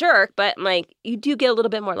 a jerk, but, you do get a little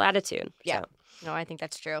bit more latitude. Yeah. So. No, I think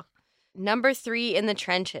that's true. Number 3 in the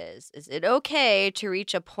trenches. Is it okay to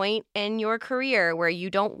reach a point in your career where you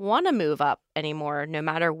don't want to move up anymore, no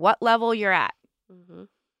matter what level you're at? Mm-hmm.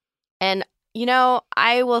 And,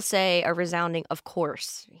 I will say a resounding of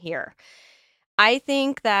course here. I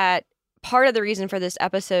think that part of the reason for this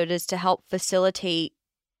episode is to help facilitate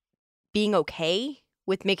being okay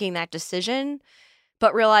with making that decision,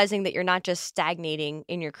 but realizing that you're not just stagnating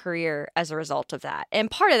in your career as a result of that.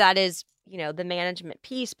 And part of that is, the management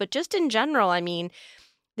piece, but just in general,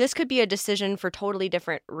 this could be a decision for totally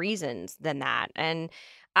different reasons than that. And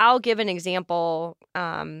I'll give an example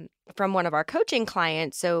from one of our coaching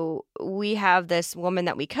clients. So we have this woman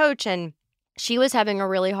that we coach, and she was having a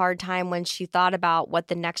really hard time when she thought about what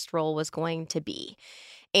the next role was going to be.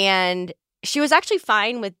 And she was actually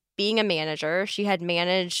fine with being a manager. She had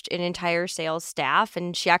managed an entire sales staff,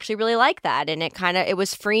 and she actually really liked that. And it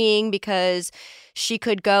was freeing because she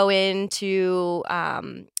could go into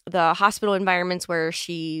the hospital environments where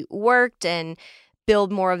she worked and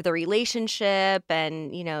build more of the relationship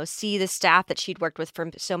and, see the staff that she'd worked with for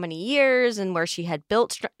so many years and where she had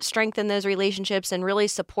built strength in those relationships and really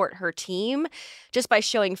support her team just by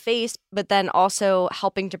showing face, but then also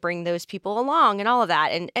helping to bring those people along and all of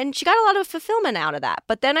that. And she got a lot of fulfillment out of that.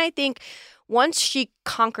 But then I think once she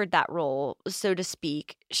conquered that role, so to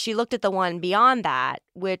speak, she looked at the one beyond that,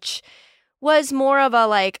 which was more of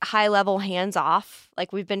a high level hands off,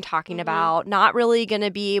 like we've been talking about, not really going to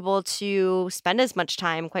be able to spend as much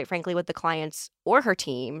time, quite frankly, with the clients or her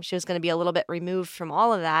team. She was going to be a little bit removed from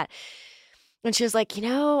all of that. And she was like,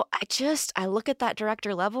 I look at that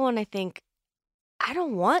director level and I think, I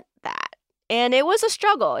don't want that. And it was a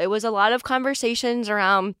struggle. It was a lot of conversations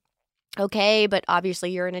around, okay, but obviously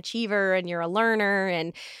you're an achiever and you're a learner,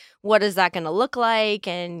 and what is that going to look like?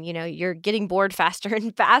 And, you're getting bored faster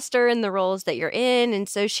and faster in the roles that you're in. And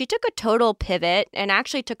so she took a total pivot and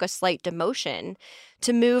actually took a slight demotion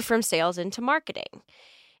to move from sales into marketing.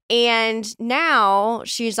 And now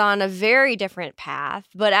she's on a very different path,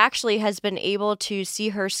 but actually has been able to see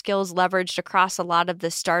her skills leveraged across a lot of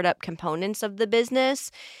the startup components of the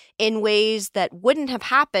business in ways that wouldn't have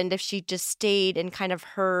happened if she just stayed in kind of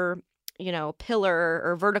her pillar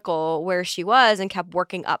or vertical where she was and kept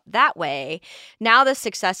working up that way. Now the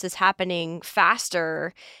success is happening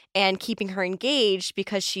faster and keeping her engaged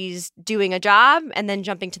because she's doing a job and then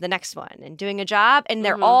jumping to the next one and doing a job. And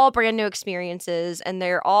they're all brand new experiences and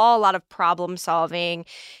they're all a lot of problem solving.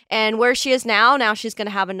 And where she is now she's going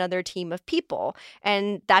to have another team of people.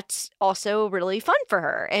 And that's also really fun for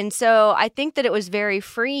her. And so I think that it was very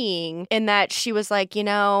freeing in that she was like,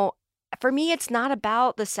 for me, it's not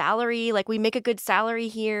about the salary. We make a good salary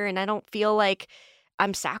here, and I don't feel like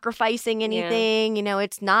I'm sacrificing anything. Yeah.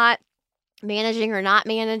 It's not managing or not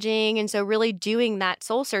managing. And so really doing that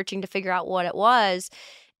soul searching to figure out what it was.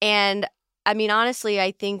 And I mean, honestly,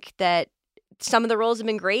 I think that some of the roles have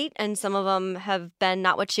been great and some of them have been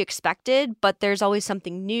not what she expected, but there's always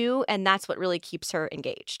something new, and that's what really keeps her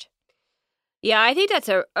engaged. Yeah, I think that's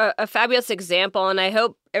a fabulous example, and I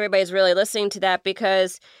hope everybody's really listening to that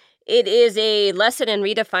because it is a lesson in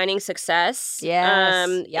redefining success.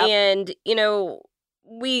 Yes. Yep. And,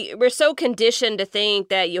 we're so conditioned to think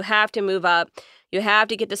that you have to move up. You have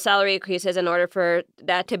to get the salary increases in order for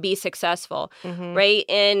that to be successful, right?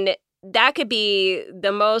 And that could be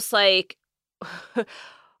the most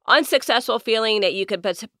unsuccessful feeling that you could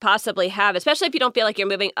possibly have, especially if you don't feel like you're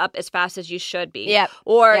moving up as fast as you should be. Yep.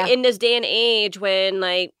 Or in this day and age when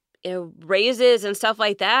raises and stuff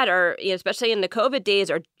like that are, especially in the COVID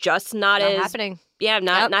days, are just not happening. Yeah,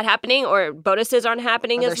 not happening, or bonuses aren't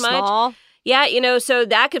happening as much. Small. Yeah, so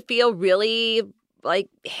that could feel really like,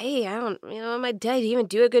 hey, I don't, am I dead? I didn't even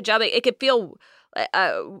do a good job. It could feel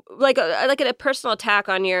like a personal attack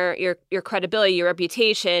on your credibility, your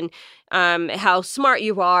reputation, how smart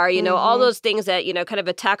you are, all those things that, kind of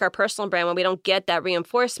attack our personal brand when we don't get that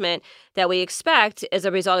reinforcement that we expect as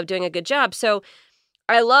a result of doing a good job. So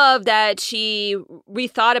I love that she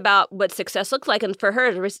rethought about what success looked like. And for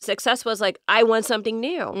her, success was like, I want something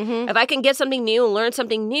new. If I can get something new and learn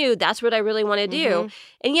something new, that's what I really want to do.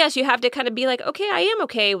 And yes, you have to kind of be like, okay, I am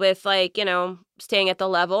okay with staying at the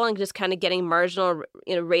level and just kind of getting marginal,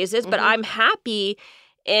 raises, but I'm happy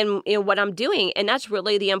in what I'm doing. And that's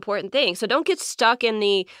really the important thing. So don't get stuck in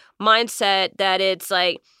the mindset that it's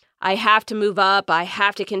like, I have to move up. I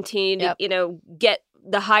have to continue to, get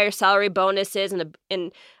the higher salary bonuses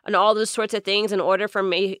and all those sorts of things in order for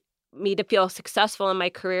me to feel successful in my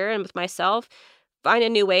career and with myself. Find a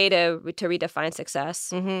new way to redefine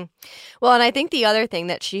success. Well, and I think the other thing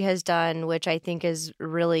that she has done, which I think is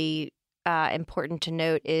really important to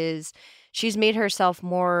note, is she's made herself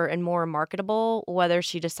more and more marketable, whether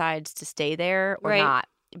she decides to stay there or not.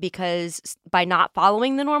 Because by not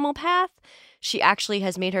following the normal path, she actually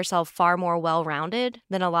has made herself far more well-rounded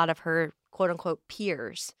than a lot of her quote-unquote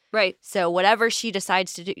peers. Right. So whatever she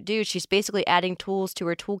decides to do, she's basically adding tools to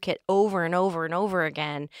her toolkit over and over and over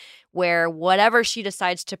again, where whatever she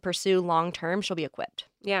decides to pursue long-term, she'll be equipped.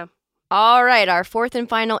 Yeah. All right, our fourth and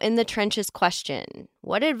final in the trenches question.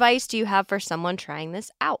 What advice do you have for someone trying this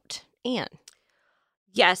out? Anne?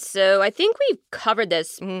 Yes, so I think we've covered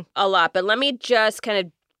this a lot, but let me just kind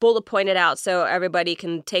of bullet point it out so everybody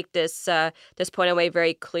can take this point away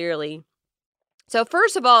very clearly. So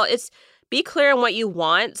first of all, it's be clear on what you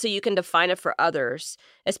want so you can define it for others,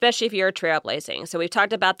 especially if you're trailblazing. So we've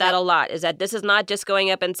talked about that a lot, is that this is not just going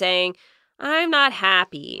up and saying, I'm not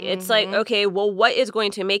happy. It's like, okay, well, what is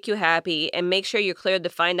going to make you happy? And make sure you're clear to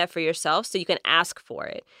define that for yourself so you can ask for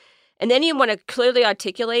it. And then you want to clearly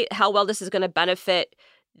articulate how well this is going to benefit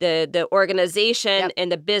the organization Yep.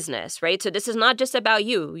 and the business, right? So this is not just about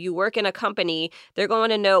you. You work in a company. They're going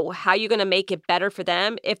to know how you're going to make it better for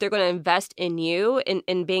them if they're going to invest in you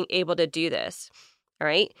in being able to do this. All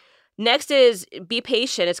right. Next is be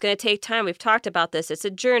patient. It's going to take time. We've talked about this. It's a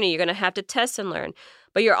journey. You're going to have to test and learn.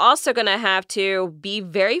 But you're also going to have to be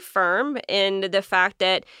very firm in the fact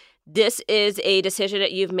that this is a decision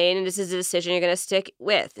that you've made and this is a decision you're going to stick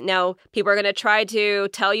with. Now, people are going to try to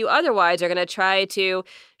tell you otherwise. They're going to try to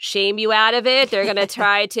shame you out of it. They're going to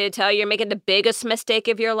try to tell you you're making the biggest mistake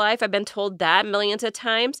of your life. I've been told that millions of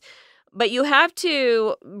times. But you have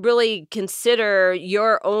to really consider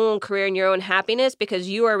your own career and your own happiness because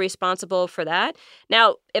you are responsible for that.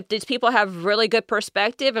 Now, if these people have really good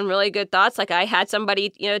perspective and really good thoughts, like I had somebody,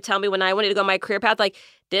 tell me when I wanted to go my career path, like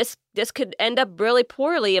this could end up really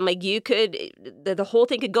poorly. And like you could, the whole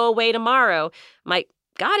thing could go away tomorrow. I'm like,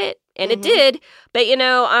 got it. And it did. But,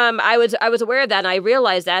 I was aware of that and I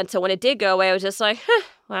realized that. And so when it did go away, I was just like,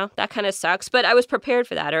 well, that kind of sucks. But I was prepared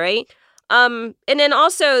for that. All right. And then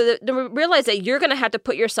also realize that you're going to have to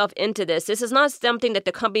put yourself into this. This is not something that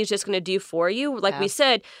the company is just going to do for you. Like we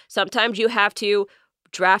said, sometimes you have to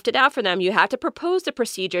draft it out for them. You have to propose the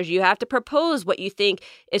procedures. You have to propose what you think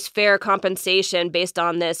is fair compensation based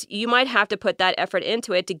on this. You might have to put that effort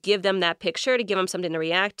into it to give them that picture, to give them something to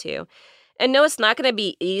react to. And no, it's not going to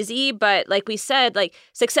be easy. But like we said, like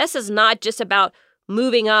success is not just about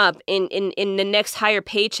moving up in the next higher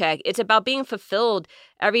paycheck. It's about being fulfilled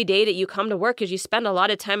every day that you come to work because you spend a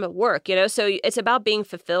lot of time at work, so it's about being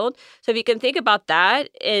fulfilled. So if you can think about that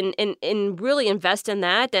and really invest in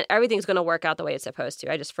that, then everything's going to work out the way it's supposed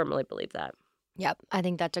to. I just firmly believe that. Yep. I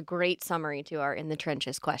think that's a great summary to our In the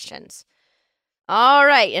Trenches questions. All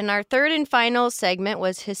right. And our third and final segment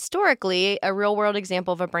was historically a real world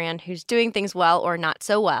example of a brand who's doing things well or not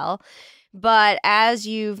so well. But as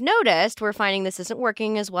you've noticed, we're finding this isn't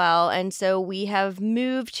working as well. And so we have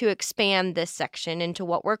moved to expand this section into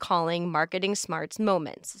what we're calling marketing smarts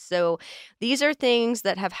moments. So these are things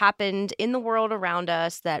that have happened in the world around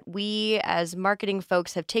us that we as marketing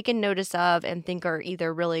folks have taken notice of and think are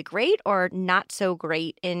either really great or not so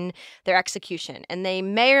great in their execution. And they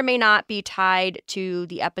may or may not be tied to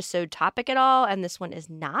the episode topic at all. And this one is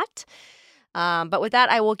not. But with that,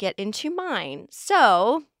 I will get into mine.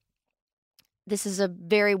 So this is a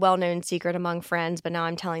very well-known secret among friends, but now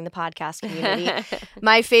I'm telling the podcast community.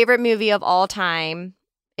 My favorite movie of all time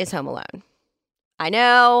is Home Alone. I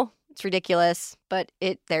know it's ridiculous, but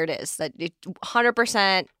there it is. That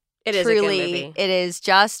 100%. It is truly, a good movie. It is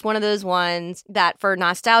just one of those ones that, for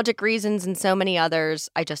nostalgic reasons and so many others,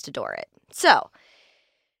 I just adore it. So,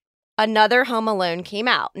 another Home Alone came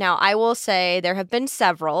out. Now, I will say there have been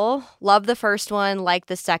several. Love the first one, like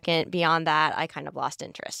the second. Beyond that, I kind of lost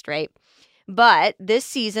interest, right? But this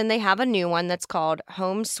season, they have a new one that's called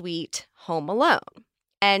Home Sweet Home Alone.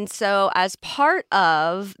 And so as part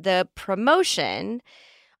of the promotion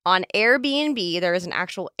on Airbnb, there is an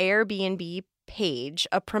actual Airbnb page.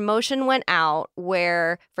 A promotion went out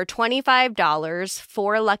where for $25,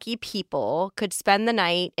 4 lucky people could spend the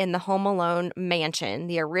night in the Home Alone mansion,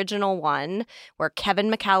 the original one where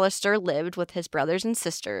Kevin McAllister lived with his brothers and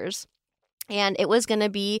sisters. And it was going to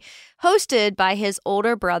be hosted by his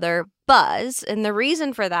older brother, Buzz. And the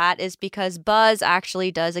reason for that is because Buzz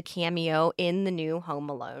actually does a cameo in the new Home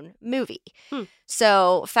Alone movie.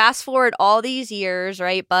 So fast forward all these years,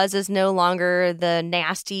 right? Buzz is no longer the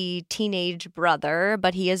nasty teenage brother,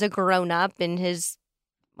 but he is a grown-up in his,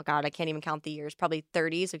 oh God, I can't even count the years, probably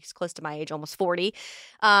 30, so he's close to my age, almost 40.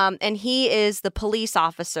 And he is the police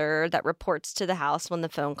officer that reports to the house when the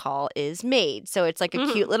phone call is made. So it's like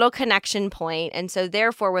a cute little connection point. And so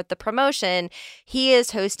therefore, with the promotion, he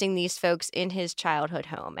is hosting these folks in his childhood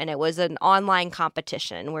home. And it was an online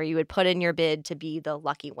competition where you would put in your bid to be the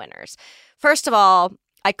lucky winners. First of all,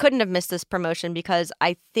 I couldn't have missed this promotion because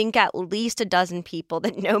I think at least a dozen people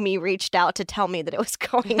that know me reached out to tell me that it was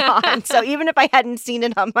going on. So even if I hadn't seen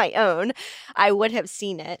it on my own, I would have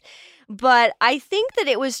seen it. But I think that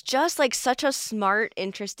it was just like such a smart,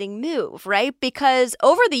 interesting move, right? Because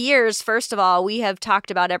over the years, first of all, we have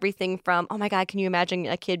talked about everything from, oh my God, can you imagine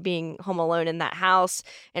a kid being home alone in that house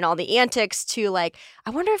and all the antics to like, I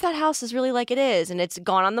wonder if that house is really like it is. And it's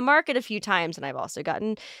gone on the market a few times. And I've also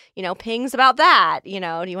gotten, pings about that. Do you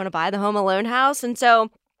want to buy the Home Alone house? And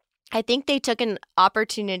so I think they took an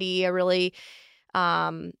opportunity, a really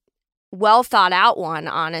well thought out one,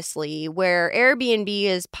 honestly, where Airbnb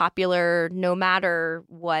is popular no matter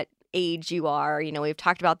what age you are. We've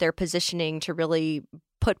talked about their positioning to really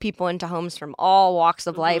put people into homes from all walks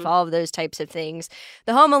of life, all of those types of things.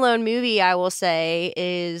 The Home Alone movie, I will say,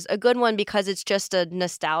 is a good one because it's just a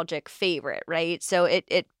nostalgic favorite, right? So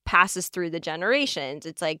it passes through the generations.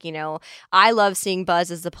 It's like, I love seeing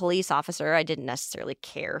Buzz as the police officer. I didn't necessarily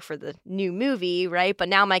care for the new movie, right? But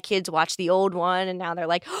now my kids watch the old one and now they're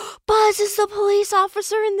like, oh, Buzz is the police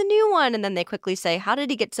officer in the new one. And then they quickly say, how did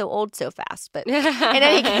he get so old so fast? But in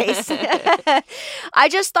any case, I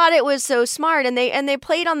just thought it was so smart. And they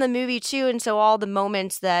played on the movie too. And so all the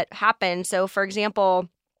moments that happened. So for example,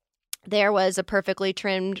 there was a perfectly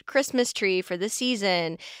trimmed Christmas tree for the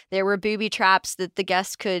season. There were booby traps that the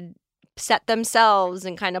guests could set themselves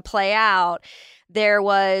and kind of play out. There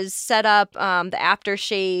was set up the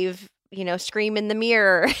aftershave, scream in the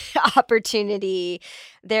mirror opportunity.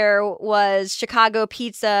 There was Chicago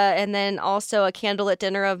pizza and then also a candlelit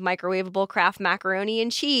dinner of microwavable Kraft macaroni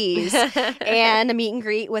and cheese and a meet and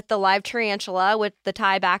greet with the live tarantula with the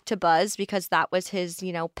tie back to Buzz because that was his,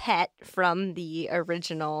 pet from the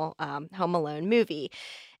original Home Alone movie.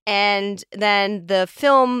 And then the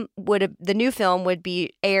new film would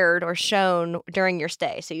be aired or shown during your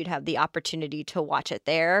stay. So you'd have the opportunity to watch it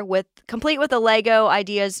there complete with a Lego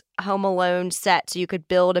Ideas Home Alone set. So you could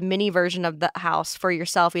build a mini version of the house for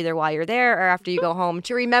yourself, either while you're there or after you go home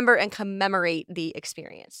to remember and commemorate the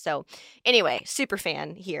experience. So anyway, super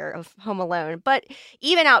fan here of Home Alone. But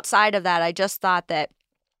even outside of that, I just thought that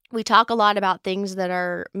we talk a lot about things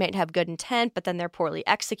that might have good intent, but then they're poorly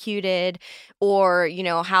executed, or,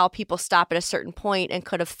 how people stop at a certain point and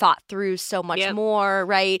could have thought through so much more,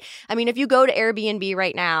 right? I mean, if you go to Airbnb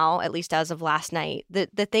right now, at least as of last night, the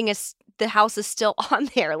thing is, the house is still on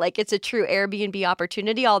there. Like it's a true Airbnb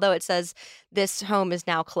opportunity, although it says this home is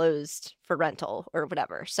now closed for rental or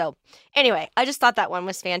whatever. So anyway, I just thought that one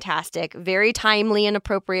was fantastic. Very timely and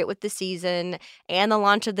appropriate with the season and the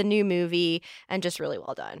launch of the new movie, and just really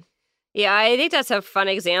well done. Yeah, I think that's a fun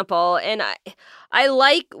example. And I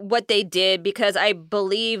like what they did because I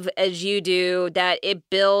believe, as you do, that it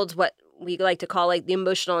builds what we like to call like the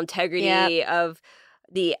emotional integrity of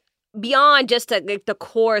the beyond just the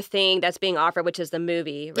core thing that's being offered, which is the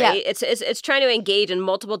movie, right? Yeah. It's trying to engage in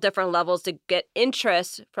multiple different levels to get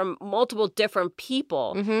interest from multiple different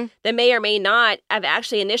people that may or may not have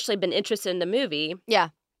actually initially been interested in the movie. Yeah.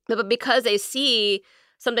 But because they see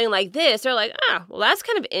something like this, they're like, well, that's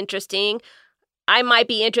kind of interesting. I might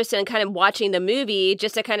be interested in kind of watching the movie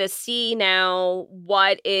just to kind of see now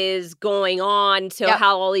what is going on, so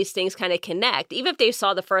how all these things kind of connect, even if they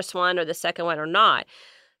saw the first one or the second one or not.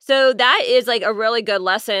 So that is like a really good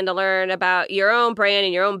lesson to learn about your own brand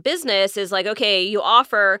and your own business is like, okay, you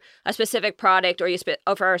offer a specific product or you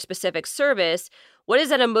offer a specific service. What is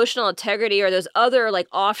that emotional integrity or those other like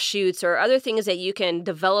offshoots or other things that you can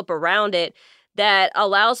develop around it that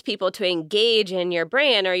allows people to engage in your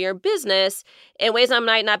brand or your business in ways that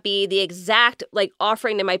might not be the exact like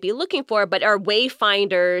offering they might be looking for, but are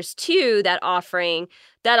wayfinders to that offering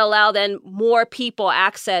that allow then more people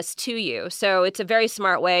access to you. So it's a very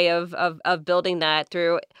smart way of building that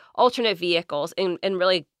through alternate vehicles and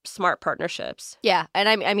really smart partnerships. Yeah. And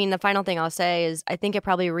I mean, the final thing I'll say is I think it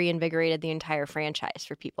probably reinvigorated the entire franchise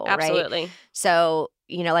for people, Absolutely. Right? So,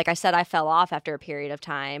 like I said, I fell off after a period of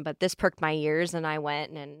time, but this perked my ears and I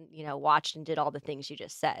went and, watched and did all the things you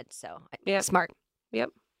just said. So smart. Yep.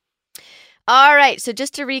 All right. So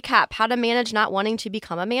just to recap, how to manage not wanting to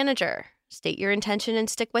become a manager. State your intention and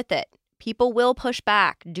stick with it. People will push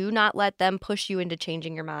back. Do not let them push you into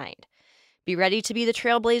changing your mind. Be ready to be the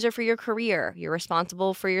trailblazer for your career. You're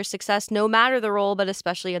responsible for your success no matter the role, but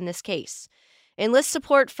especially in this case. Enlist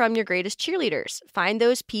support from your greatest cheerleaders. Find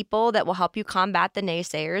those people that will help you combat the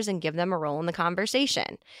naysayers and give them a role in the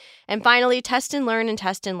conversation. And finally, test and learn and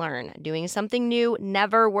test and learn. Doing something new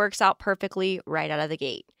never works out perfectly right out of the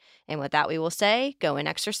gate. And with that, we will say, go and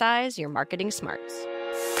exercise your marketing smarts.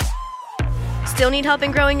 Still need help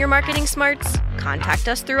in growing your marketing smarts? Contact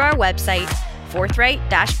us through our website,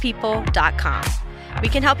 forthright-people.com. We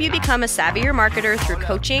can help you become a savvier marketer through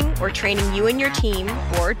coaching or training you and your team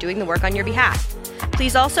or doing the work on your behalf.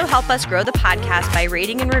 Please also help us grow the podcast by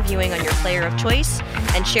rating and reviewing on your player of choice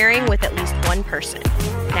and sharing with at least one person.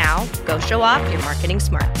 Now, go show off your marketing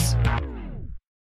smarts.